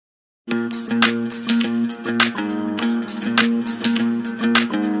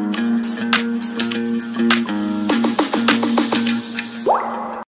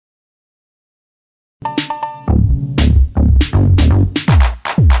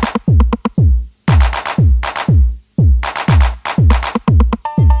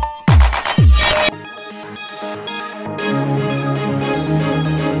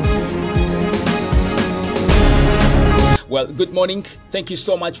Well, good morning. Thank you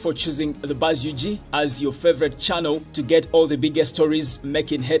so much for choosing the Buzz UG as your favorite channel to get all the biggest stories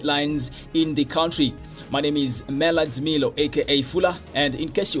making headlines in the country. My name is Melad Milo, aka Fula, and in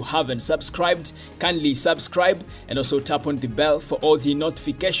case you haven't subscribed, kindly subscribe and also tap on the bell for all the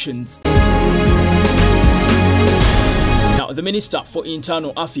notifications. Now, the Minister for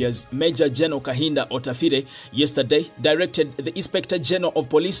Internal Affairs, Major General Kahinda Otafire, yesterday directed the Inspector General of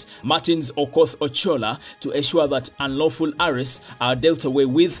Police, Martins Okoth Ochola, to ensure that unlawful arrests are dealt away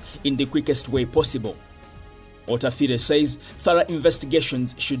with in the quickest way possible. Otafire says thorough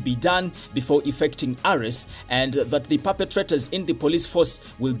investigations should be done before effecting arrests and that the perpetrators in the police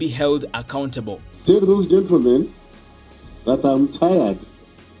force will be held accountable. Tell those gentlemen that I'm tired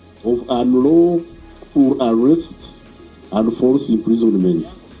of unlawful arrests and false imprisonment,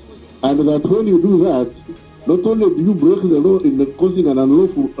 and that when you do that, not only do you break the law in causing an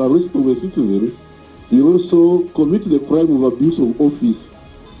unlawful arrest of a citizen, you also commit the crime of abuse of office.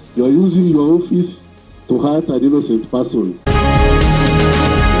 You are using your office to hurt an innocent person.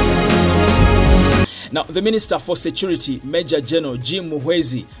 Now, the Minister for Security, Major General Jim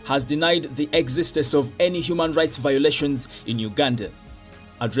Muhwezi, has denied the existence of any human rights violations in Uganda.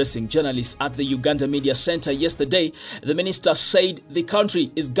 Addressing journalists at the Uganda Media Center yesterday, the minister said the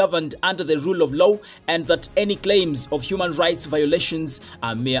country is governed under the rule of law and that any claims of human rights violations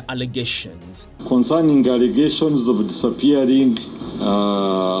are mere allegations. Concerning allegations of disappearing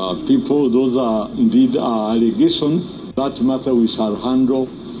people, those are indeed allegations. That matter we shall handle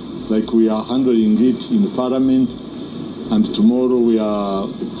like we are handling it in Parliament, and tomorrow we are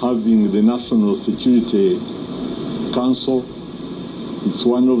having the National Security Council. It's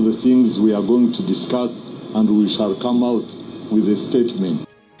one of the things we are going to discuss, and we shall come out with a statement.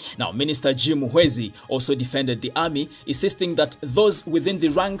 Now, Minister Jim Muhwezi also defended the army, insisting that those within the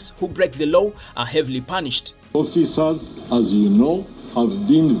ranks who break the law are heavily punished. Officers, as you know, have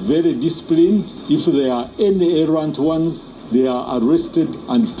been very disciplined. If there are any errant ones, they are arrested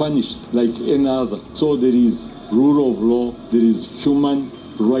and punished like any other. So there is rule of law, there is human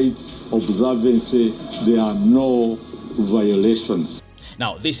rights observance, there are no violations.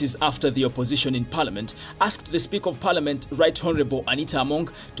 Now, this is after the opposition in Parliament asked the Speaker of Parliament, Right Honourable Anita Among,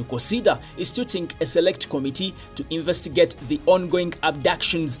 to consider instituting a select committee to investigate the ongoing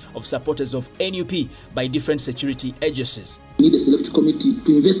abductions of supporters of NUP by different security agencies. We need a select committee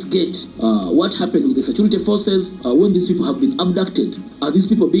to investigate what happened with the security forces when these people have been abducted. Are these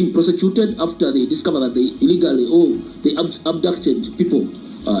people being prosecuted after they discover that they illegally or they abducted people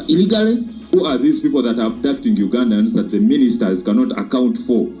illegally? Who are these people that are abducting Ugandans that the ministers cannot account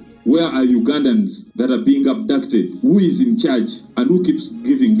for? Where are Ugandans that are being abducted? Who is in charge and who keeps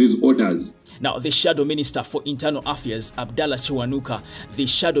giving these orders? Now, the Shadow Minister for Internal Affairs, Abdallah Chiwanuka, the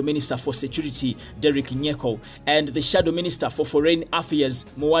Shadow Minister for Security, Derek Nyeko, and the Shadow Minister for Foreign Affairs,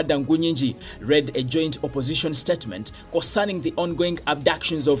 Muwada Ngunyinji, read a joint opposition statement concerning the ongoing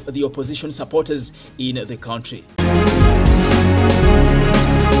abductions of the opposition supporters in the country.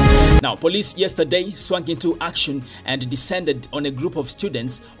 Now, police yesterday swung into action and descended on a group of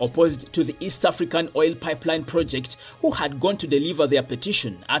students opposed to the East African Oil Pipeline project who had gone to deliver their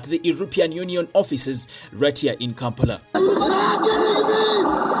petition at the European Union offices right here in Kampala.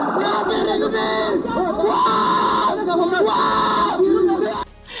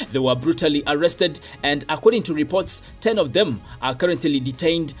 They were brutally arrested, and according to reports, 10 of them are currently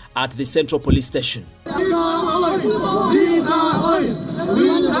detained at the Central Police Station. This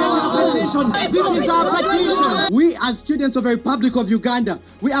is our petition. We as students of the Republic of Uganda,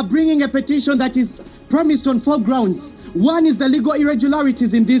 we are bringing a petition that is premised on 4 grounds. One is the legal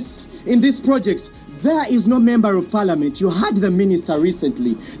irregularities in this project. There is no member of parliament. You heard the minister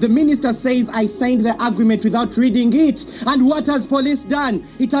recently. The minister says, I signed the agreement without reading it. And what has police done?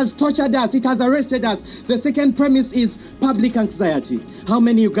 It has tortured us. It has arrested us. The second premise is public anxiety. How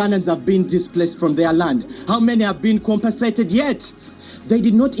many Ugandans have been displaced from their land? How many have been compensated yet? They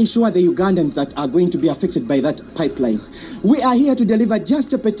did not ensure the Ugandans that are going to be affected by that pipeline. We are here to deliver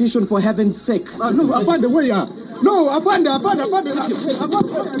just a petition for heaven's sake. No, I find a way. No, Afande. Why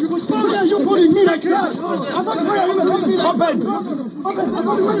are you putting me like that? Afande, why are you putting me like that? Why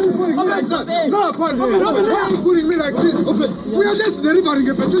are you putting me like that? No, Afande, why are you putting me like this? We are just delivering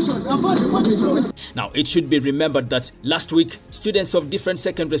a petition. Afande, what is wrong? Now, it should be remembered that last week, students of different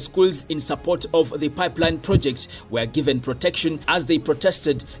secondary schools in support of the pipeline project were given protection as they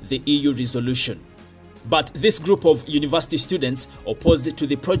protested the EU resolution. But this group of university students opposed to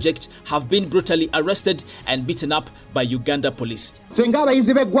the project have been brutally arrested and beaten up by Uganda police. Senga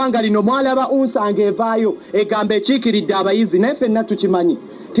abayizi b'eggwanga lino mwalaba unsanga evaayo egamba ekiikiridde abayizi naye ffenna tukimanyi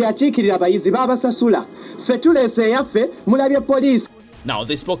teyakiikirira abayizi babasasula ffe tuleese eyaffe mulabye poliisi. Now,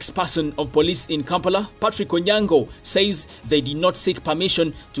 the spokesperson of police in Kampala, Patrick Onyango, says they did not seek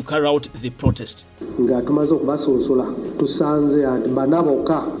permission to carry out the protest. Nga tumaze okubasoosola tusanze anti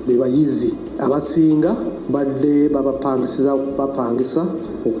banaboka be bayizi abasinga badde bapangisa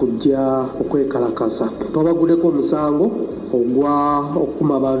okujja okwekalakasa twabagudeko omusango ogwa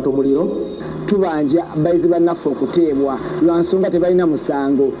okukuma abantu omuliro tubanja bayizi bannaffe okuteebwa lwa nsonga tebalina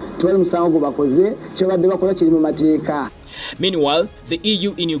musango tebali musango gwe bakoze kyebadde bakola kiri mu mateeka. Meanwhile, the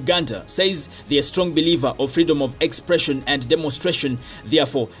EU in Uganda says they are a strong believer of freedom of expression and demonstration.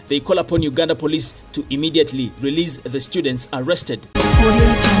 Therefore, they call upon Uganda police to immediately release the students arrested.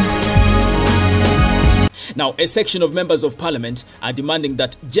 Now, a section of members of parliament are demanding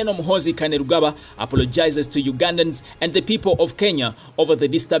that General Muhoozi Kainerugaba apologizes to Ugandans and the people of Kenya over the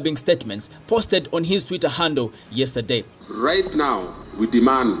disturbing statements posted on his Twitter handle yesterday. Right now, we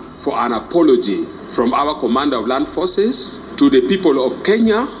demand for an apology from our Commander of Land Forces to the people of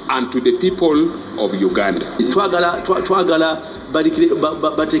Kenya and to the people of Uganda. Twagala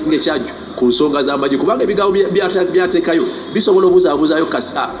batekinga charge ku nsonga z'amagye kubanga ebigambo byateekayo bisobola obuzaabuzayo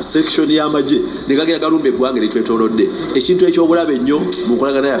section y'amagye ne gagenda galumba eggwanga litwetoolodde ekintu ekyobulabe ennyo mu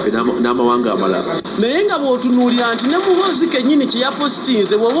nkolagana yaffe n'amawanga amalala. Naye nga bw'otunuulira nti ne Muhoozi kennyini kye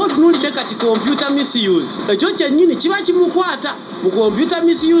yapositinze bw'oba otunuulidde kati computer misuse ekyo kyennyini kiba kimukwata mu Computer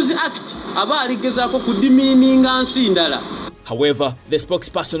Misuse Act aba aligezaako kudimiininga nsi ndala. However, the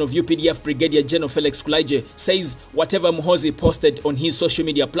spokesperson of UPDF Brigadier General Felix Kulaije says whatever Muhoozi posted on his social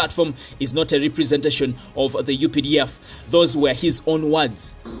media platform is not a representation of the UPDF. Those were his own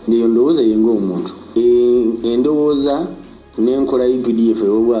words. Ndowooza yenga omuntu endowooza n'enkola UPDF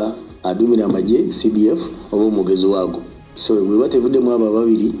oba adumira amagye CDF oba omugezi waago. So bwe batevuddemu abo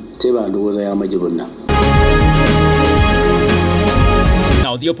ababiri teba ndowooza y'amagye bonna.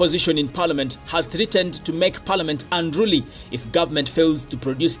 Now, the opposition in parliament has threatened to make parliament unruly if government fails to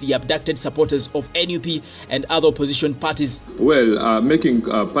produce the abducted supporters of NUP and other opposition parties. Well, making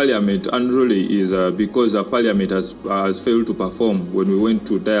parliament unruly is because parliament has failed to perform when we went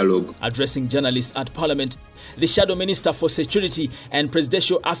to dialogue. Addressing journalists at parliament, the Shadow Minister for Security and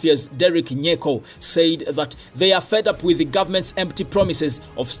Presidential Affairs, Derek Nyeko, said that they are fed up with the government's empty promises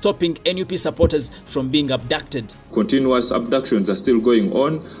of stopping NUP supporters from being abducted. Continuous abductions are still going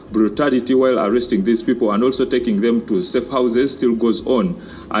on. Brutality while arresting these people and also taking them to safe houses still goes on.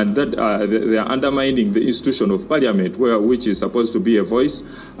 And that they are undermining the institution of parliament, which is supposed to be a voice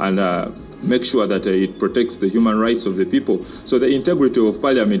and make sure that it protects the human rights of the people. So the integrity of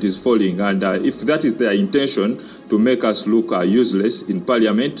parliament is falling, and if that is their intention to make us look useless in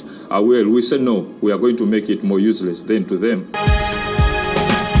parliament, well, we say no, we are going to make it more useless than to them.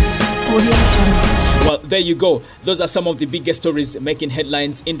 Well, there you go. Those are some of the biggest stories making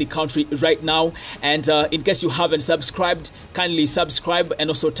headlines in the country right now. And in case you haven't subscribed, kindly subscribe and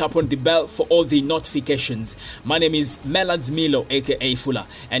also tap on the bell for all the notifications. My name is Melad Milo, aka Fula,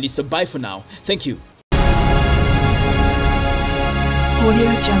 and it's a bye for now. Thank you.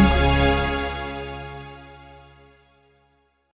 Audio Jungle.